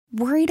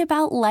Worried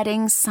about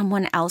letting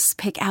someone else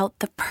pick out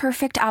the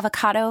perfect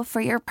avocado for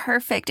your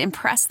perfect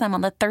impress them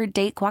on the third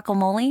date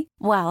guacamole?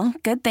 Well,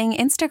 good thing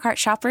Instacart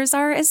shoppers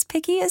are as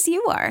picky as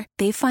you are.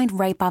 They find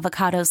ripe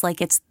avocados like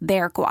it's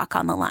their guac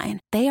on the line.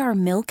 They are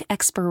milk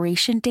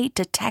expiration date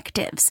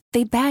detectives.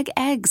 They bag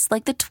eggs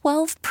like the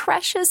 12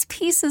 precious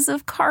pieces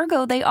of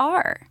cargo they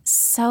are.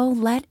 So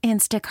let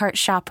Instacart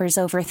shoppers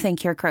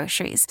overthink your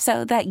groceries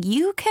so that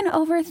you can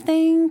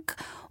overthink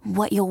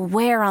what you'll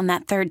wear on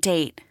that third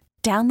date.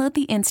 Download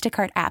the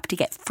Instacart app to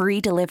get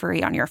free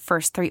delivery on your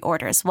first 3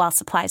 orders while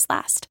supplies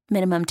last.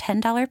 Minimum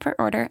 $10 per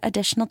order.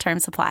 Additional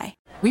terms apply.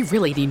 We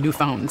really need new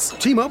phones.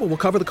 T-Mobile will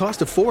cover the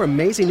cost of 4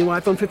 amazing new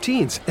iPhone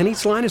 15s, and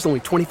each line is only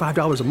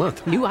 $25 a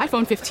month. New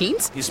iPhone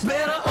 15s? It's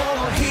better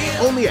over here.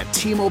 Only at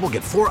T-Mobile,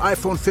 get 4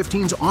 iPhone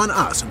 15s on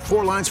us and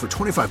 4 lines for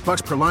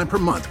 $25 per line per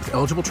month with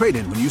eligible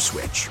trade-in when you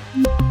switch.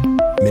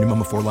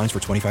 Minimum of 4 lines for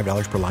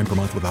 $25 per line per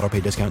month with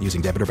autopay discount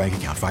using debit or bank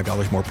account.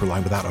 $5 more per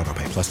line without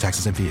autopay, plus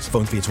taxes and fees.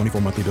 Phone fee at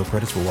 24 monthly bill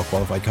credits for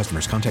well-qualified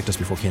customers. Contact us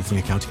before canceling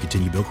account to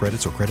continue bill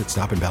credits or credit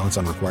stop and balance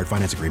on required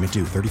finance agreement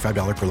due.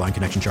 $35 per line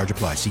connection charge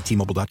applies. See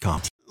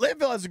T-Mobile.com.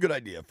 Landfill has a good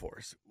idea for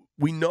us.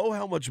 We know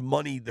how much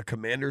money the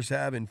Commanders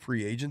have in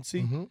free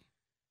agency. Mm-hmm.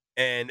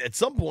 And at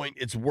some point,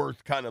 it's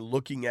worth kind of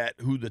looking at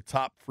who the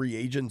top free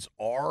agents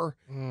are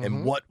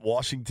and what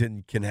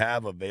Washington can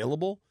have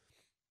available.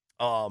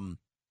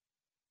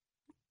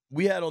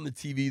 We had on the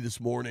TV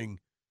this morning,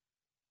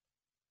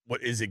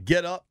 what is it,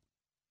 Get Up?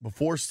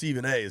 Before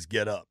Stephen A. is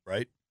Get Up,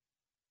 right?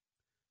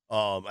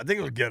 I think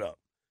it was Get Up.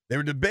 They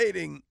were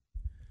debating.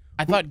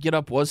 I thought Get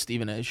Up was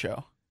Stephen A.'s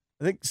show.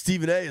 I think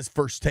Stephen A. is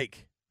First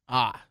Take.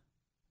 Right?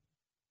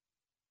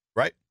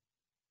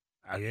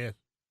 I guess.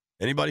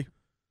 Anybody?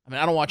 I mean,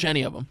 I don't watch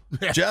any of them.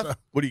 Jeff,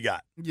 what do you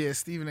got? Yeah,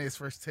 Stephen A.'s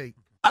First Take.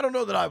 I don't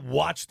know that I've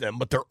watched them,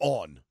 but they're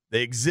on.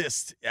 They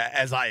exist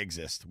as I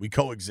exist. We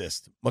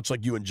coexist, much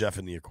like you and Jeff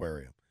in the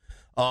aquarium.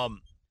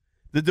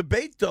 The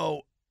debate,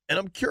 though, and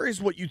I'm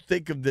curious what you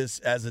think of this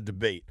as a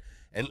debate.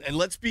 And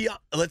let's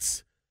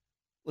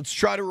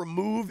try to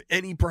remove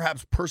any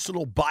perhaps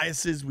personal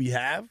biases we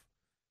have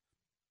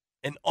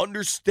and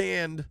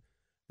understand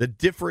the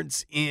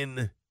difference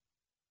in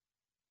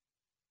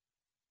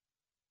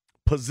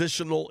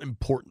positional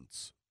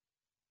importance.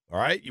 All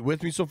right? You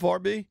with me so far,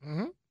 B?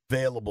 Mm-hmm.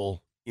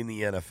 Available in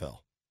the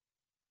NFL.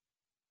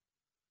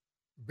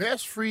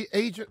 Best free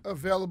agent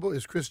available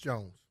is Chris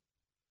Jones.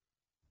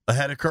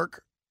 Ahead of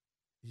Kirk?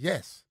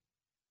 Yes.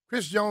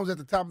 Chris Jones at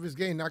the top of his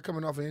game, not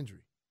coming off an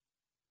injury.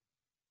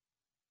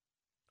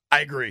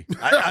 I agree.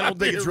 I don't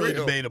think it's really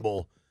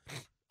debatable.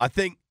 I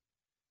think,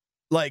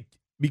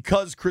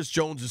 because Chris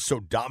Jones is so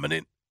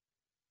dominant,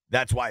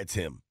 that's why it's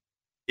him.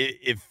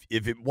 If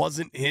it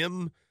wasn't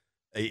him,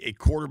 a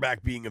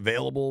quarterback being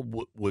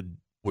available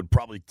would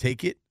probably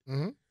take it.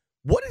 Mm-hmm.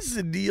 What is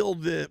the deal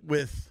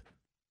with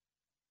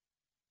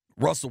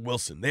Russell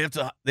Wilson? They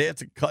have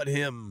to cut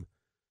him.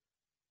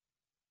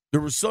 There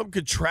was some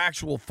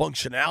contractual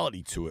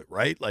functionality to it,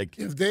 right? Like,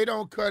 if they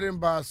don't cut him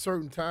by a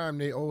certain time,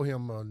 they owe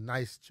him a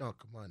nice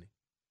chunk of money.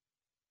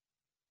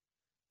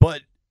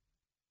 But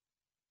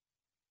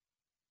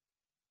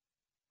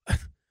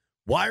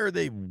why are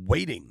they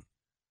waiting?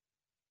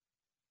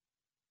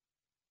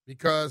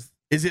 Because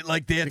is it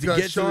like they have to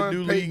get Sean to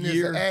the new Payton league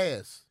year?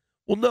 Ass.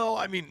 Well, no.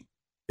 I mean,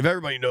 if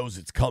everybody knows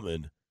it's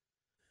coming,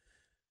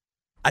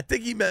 I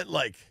think he meant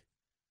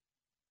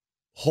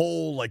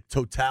whole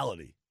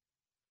totality.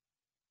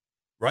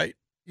 Right?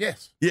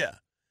 Yes. Yeah.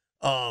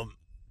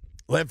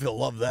 Landfill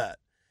love that.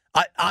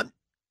 I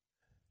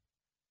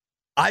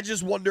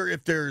just wonder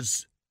if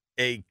there's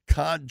a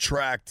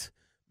contract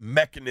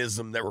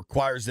mechanism that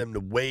requires them to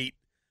wait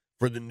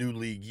for the new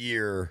league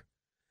year.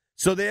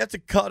 So they have to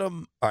cut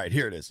him. All right,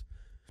 here it is.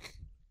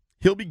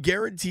 He'll be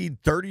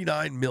guaranteed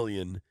 $39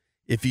 million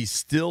if he's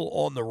still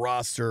on the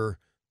roster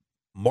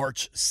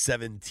March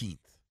 17th.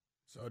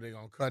 So they're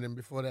going to cut him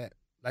before that.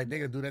 Like they're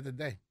going to do that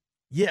today.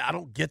 Yeah, I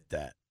don't get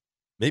that.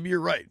 Maybe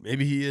you're right.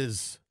 Maybe he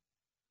is.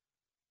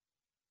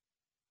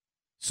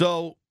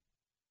 So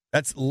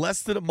that's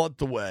less than a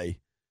month away.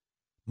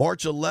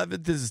 March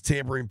 11th is his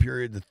tampering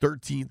period. The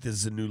 13th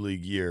is the new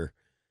league year.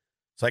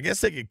 So I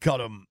guess they could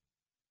cut him.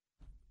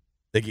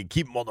 They could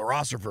keep him on the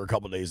roster for a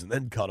couple of days and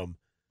then cut him.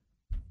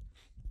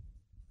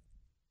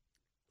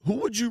 Who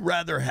would you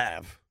rather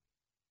have?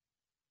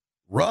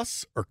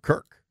 Russ or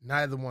Kirk?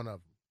 Neither one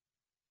of them.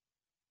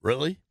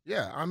 Really?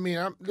 Yeah. I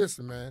mean,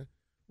 listen, man.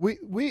 We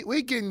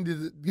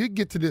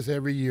get to this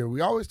every year.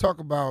 We always talk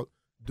about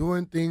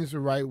doing things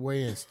the right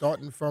way and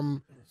starting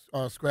from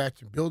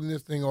scratch and building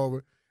this thing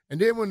over.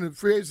 And then when the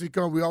free agency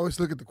comes, we always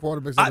look at the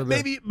quarterbacks.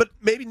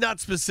 Maybe not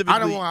specifically. I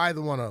don't want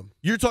either one of them.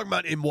 You're talking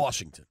about in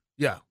Washington.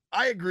 Yeah.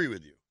 I agree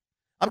with you.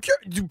 I'm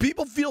curious. Do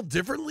people feel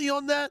differently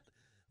on that?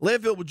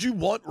 Landfill, would you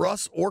want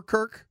Russ or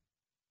Kirk?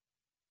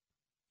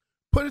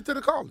 Put it to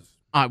the callers.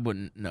 I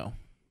wouldn't, no.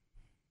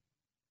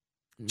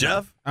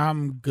 Jeff?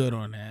 I'm good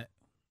on that.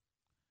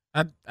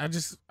 I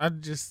just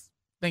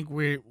think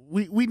we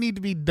need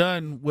to be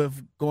done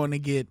with going to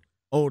get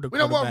older. We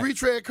don't want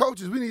quarterback. retread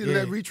coaches. We need to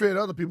let retread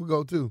other people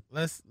go too.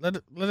 Let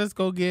us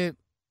go get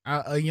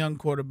a young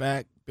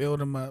quarterback,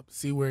 build him up,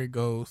 see where it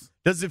goes.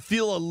 Does it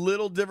feel a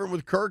little different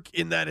with Kirk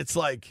in that it's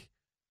like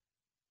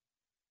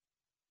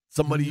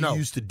somebody you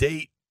used to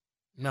date?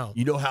 No.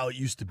 You know how it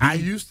used to be? I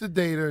used to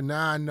date her.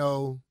 Now I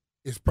know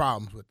it's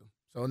problems with them.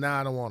 So now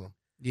I don't want them.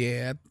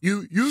 Yeah.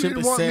 You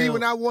didn't want me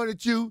when I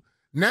wanted you.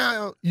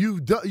 Now you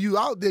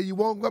out there. You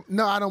won't.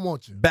 No, I don't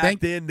want you. Back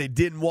then, they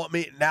didn't want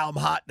me. Now I'm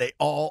hot. They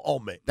all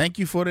own me. Thank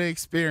you for the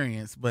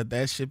experience, but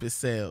that ship is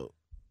sailed.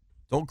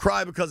 Don't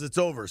cry because it's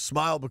over.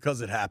 Smile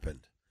because it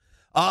happened.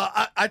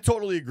 I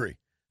totally agree.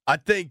 I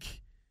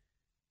think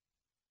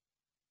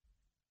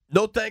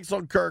no thanks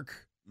on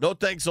Kirk. No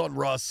thanks on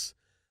Russ.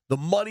 The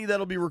money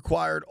that'll be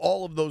required,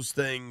 all of those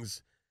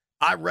things.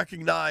 I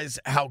recognize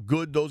how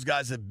good those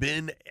guys have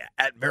been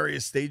at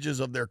various stages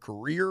of their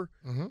career.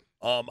 Mm-hmm.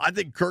 I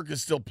think Kirk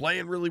is still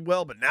playing really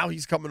well, but now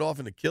he's coming off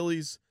an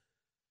Achilles.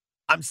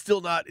 I'm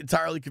still not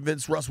entirely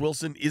convinced Russ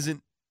Wilson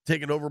isn't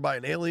taken over by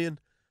an alien.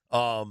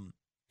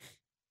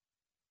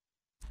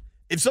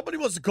 If somebody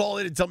wants to call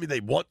in and tell me they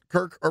want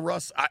Kirk or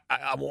Russ,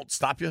 I won't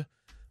stop you.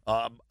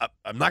 I'm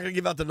not going to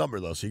give out the number,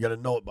 though, so you got to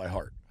know it by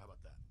heart. How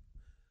about that?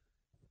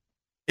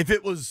 If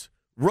it was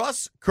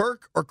Russ,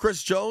 Kirk, or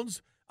Chris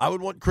Jones, I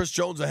would want Chris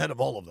Jones ahead of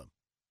all of them.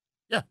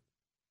 Yeah.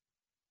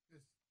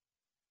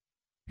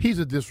 He's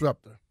a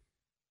disruptor.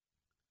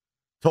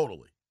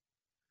 Totally.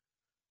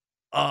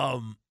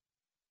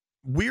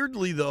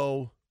 Weirdly,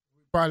 though,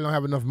 probably don't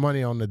have enough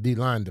money on the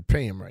D-line to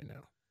pay him right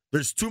now.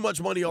 There's too much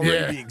money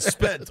already being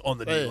spent on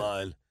the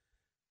D-line.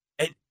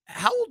 And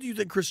how old do you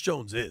think Chris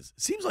Jones is?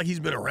 It seems like he's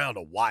been around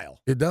a while.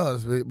 It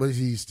does, but is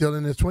he still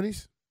in his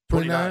 20s?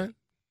 29?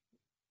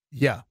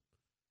 Yeah.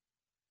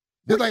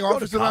 Just like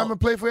offensive linemen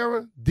play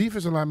forever,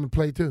 defensive linemen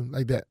play too,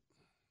 like that,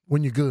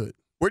 when you're good.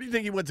 Where do you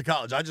think he went to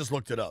college? I just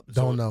looked it up.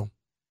 Don't know.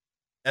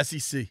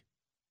 SEC.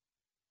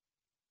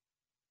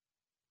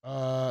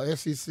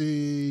 SEC,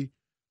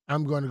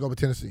 I'm going to go with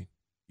Tennessee.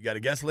 You got a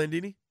guess,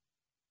 Landini?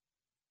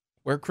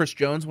 Where Chris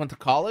Jones went to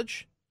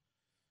college?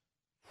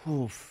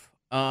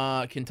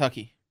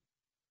 Kentucky.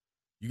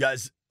 You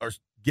guys are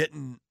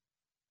getting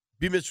 –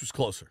 B-Mitch was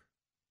closer.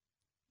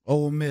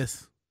 Ole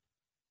Miss.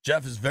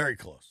 Jeff is very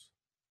close.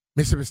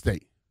 Mississippi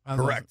State.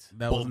 Correct.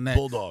 That was next.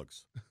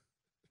 Bulldogs.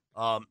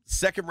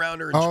 Second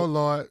rounder. Oh,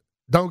 Lord.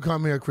 Don't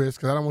come here, Chris,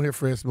 because I don't want to hear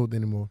Fred Smoot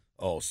anymore.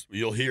 Oh,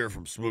 you'll hear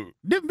from Smoot.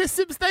 The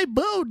Mississippi State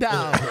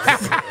Bulldogs.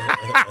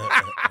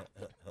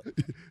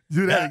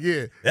 Do that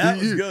again. That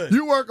was good.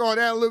 You work on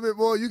that a little bit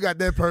more. You got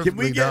that perfectly. Can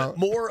we get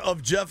more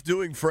of Jeff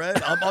doing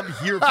Fred? I'm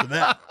here for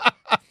that.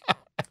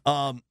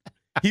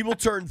 He will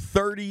turn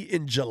 30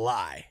 in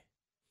July.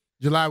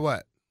 July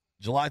what?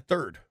 July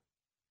 3rd.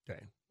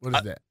 Okay. What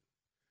is that?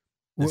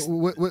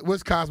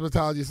 What's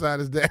cosmetology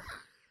side is that?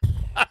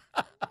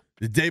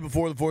 The day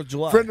before the 4th of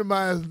July. A friend of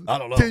mine's I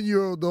don't know.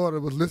 10-year-old daughter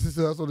was listening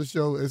to us on the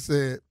show and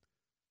said,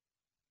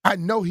 I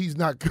know he's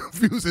not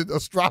confusing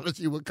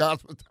astrology with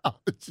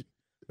cosmetology.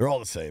 They're all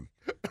the same.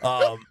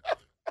 Oh,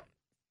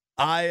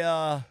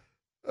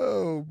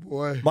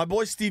 boy. My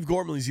boy Steve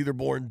Gormley's either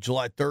born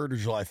July 3rd or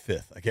July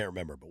 5th. I can't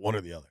remember, but one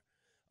or the other.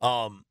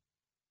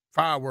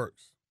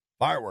 Fireworks.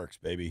 Fireworks,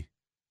 baby.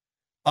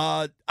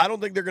 I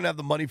don't think they're going to have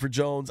the money for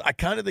Jones. I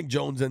kind of think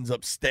Jones ends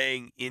up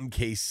staying in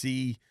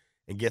KC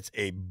and gets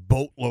a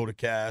boatload of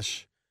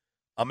cash.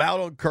 I'm out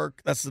on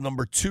Kirk. That's the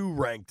number 2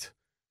 ranked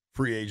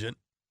free agent.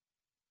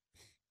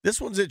 This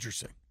one's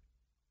interesting.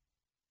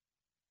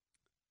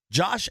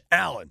 Josh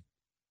Allen,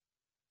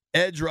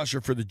 edge rusher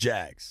for the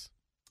Jags.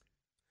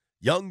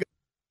 Young guy.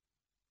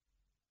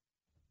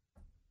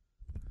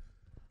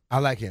 I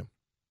like him.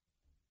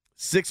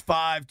 6'5",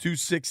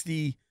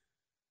 260.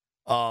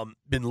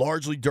 Been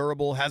largely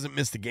durable. Hasn't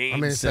missed a game How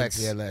many since sacks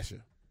he had last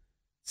year?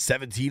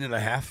 17 and a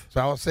half.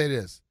 So I will say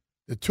this.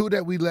 The 2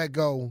 that we let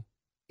go,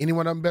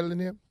 anyone of them better than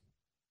him?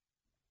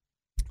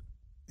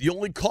 The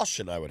only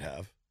caution I would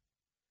have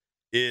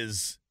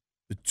is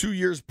the 2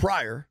 years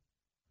prior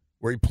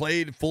where he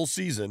played full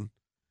season,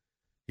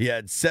 he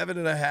had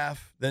 7.5,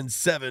 then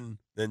 7,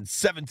 then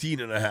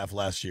 17.5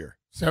 last year.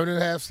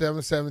 7.5,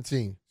 7,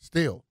 17.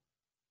 Still.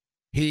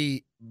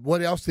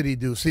 What else did he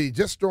do? See,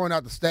 just throwing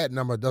out the stat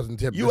number doesn't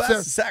tip. You asked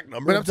the sack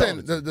number. But I'm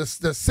saying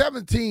the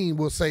 17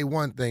 will say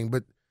one thing,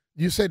 but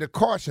you say the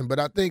caution, but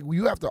I think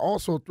you have to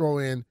also throw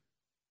in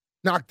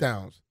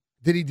knockdowns.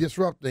 Did he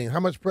disrupt things? How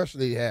much pressure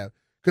did he have?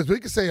 Because we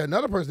could say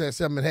another person had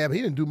 7.5,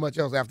 he didn't do much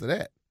else after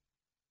that.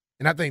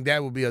 And I think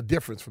that would be a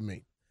difference for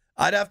me.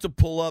 I'd have to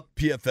pull up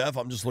PFF.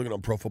 I'm just looking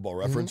on Pro Football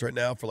Reference right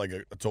now for like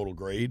a total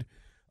grade.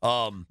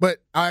 But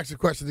I'll ask the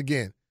question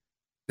again.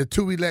 The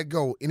 2 we let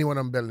go, anyone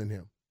of them better than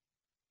him?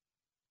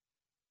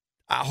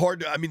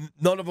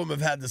 None of them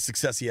have had the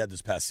success he had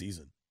this past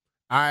season.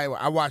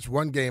 I watched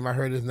one game. I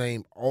heard his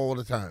name all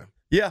the time.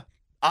 Yeah.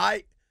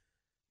 I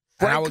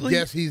would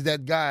guess he's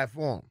that guy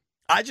for him.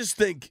 I just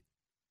think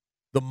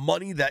the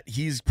money that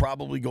he's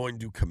probably going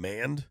to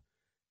command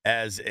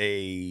as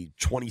a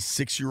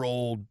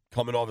 26-year-old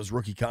coming off his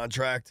rookie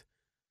contract,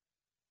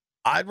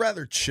 I'd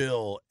rather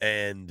chill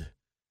and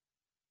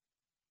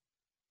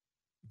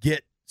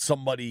get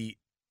somebody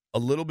a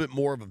little bit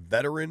more of a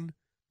veteran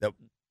that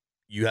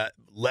you have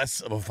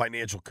less of a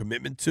financial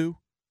commitment to?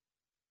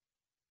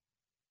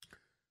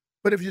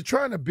 But if you're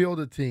trying to build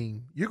a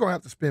team, you're gonna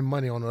have to spend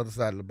money on the other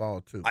side of the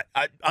ball too.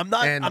 I'm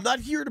not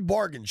here to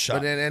bargain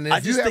shop. But and if I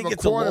just you have think a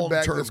it's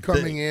quarterback a that's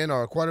coming thing. in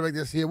or a quarterback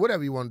that's here,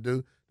 whatever you want to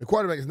do, the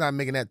quarterback is not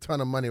making that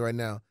ton of money right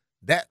now.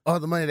 That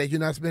other money that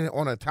you're not spending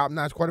on a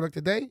top-notch quarterback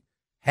today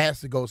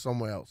has to go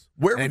somewhere else.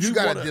 Where and would if you you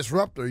got wanna, a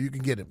disruptor, you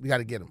can get him. You got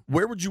to get him.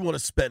 Where would you want to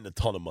spend a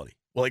ton of money?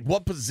 Well, like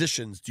what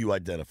positions do you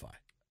identify?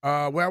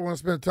 Where I want to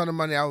spend a ton of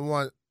money, I would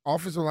want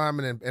offensive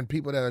linemen and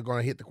people that are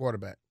going to hit the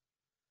quarterback.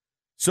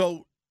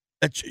 So,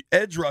 at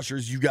edge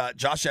rushers, you got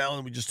Josh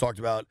Allen, we just talked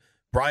about,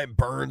 Brian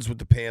Burns with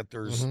the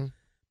Panthers. Mm-hmm.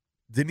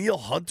 Daniil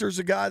Hunter's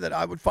a guy that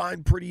I would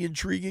find pretty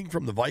intriguing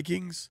from the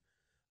Vikings.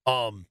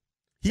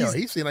 He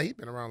seems like he's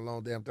been around a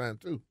long damn time,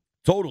 too.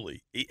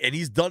 Totally. And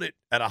he's done it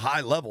at a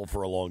high level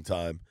for a long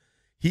time.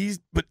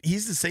 But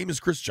he's the same as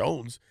Chris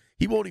Jones.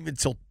 He won't even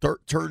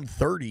turn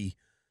 30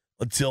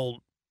 until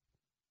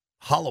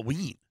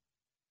Halloween.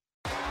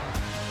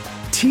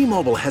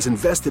 T-Mobile has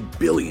invested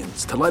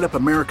billions to light up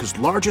America's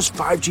largest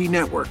 5G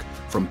network,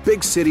 from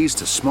big cities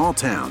to small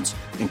towns,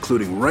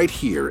 including right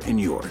here in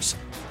yours.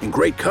 And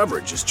great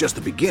coverage is just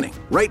the beginning.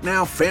 Right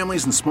now,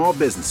 families and small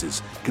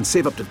businesses can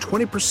save up to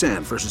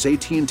 20% versus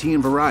AT&T and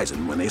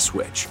Verizon when they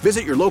switch.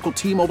 Visit your local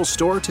T-Mobile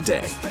store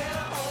today.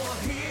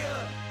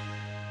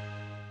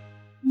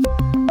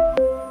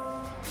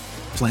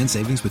 Plan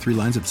savings with 3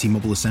 lines of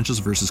T-Mobile Essentials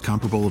versus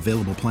comparable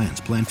available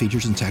plans. Plan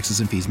features and taxes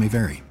and fees may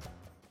vary.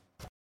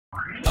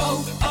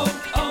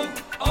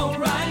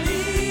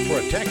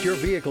 Protect your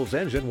vehicle's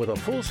engine with a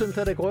full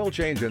synthetic oil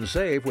change and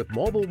save with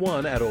Mobile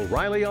One at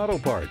O'Reilly Auto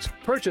Parts.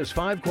 Purchase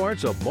 5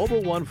 quarts of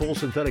Mobile One full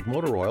synthetic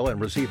motor oil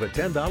and receive a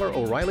 $10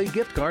 O'Reilly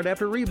gift card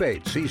after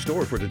rebate. See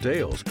store for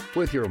details.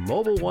 With your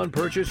Mobile One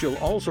purchase, you'll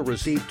also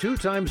receive 2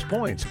 times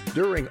points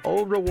during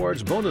O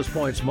Rewards Bonus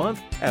Points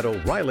Month at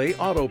O'Reilly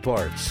Auto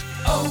Parts.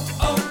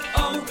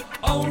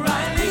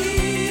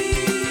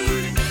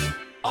 O'Reilly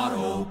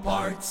Auto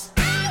Parts.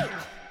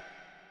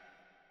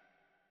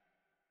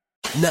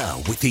 Now,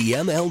 with the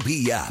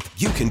MLB app,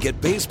 you can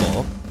get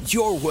baseball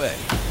your way.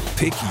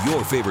 Pick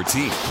your favorite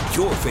team,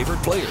 your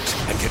favorite players,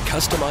 and get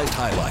customized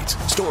highlights,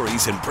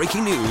 stories, and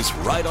breaking news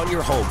right on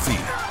your home feed.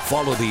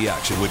 Follow the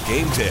action with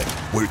Game 10,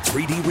 where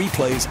 3D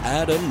replays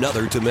add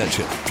another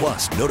dimension.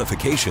 Plus,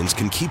 notifications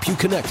can keep you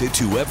connected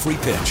to every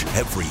pitch,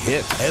 every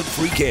hit,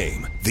 every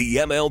game. The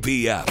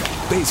MLB app.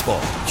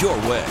 Baseball your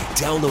way.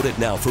 Download it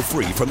now for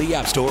free from the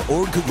App Store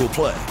or Google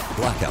Play.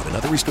 Blackout and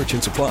other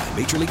restrictions apply.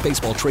 Major League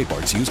Baseball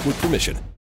trademarks used with permission.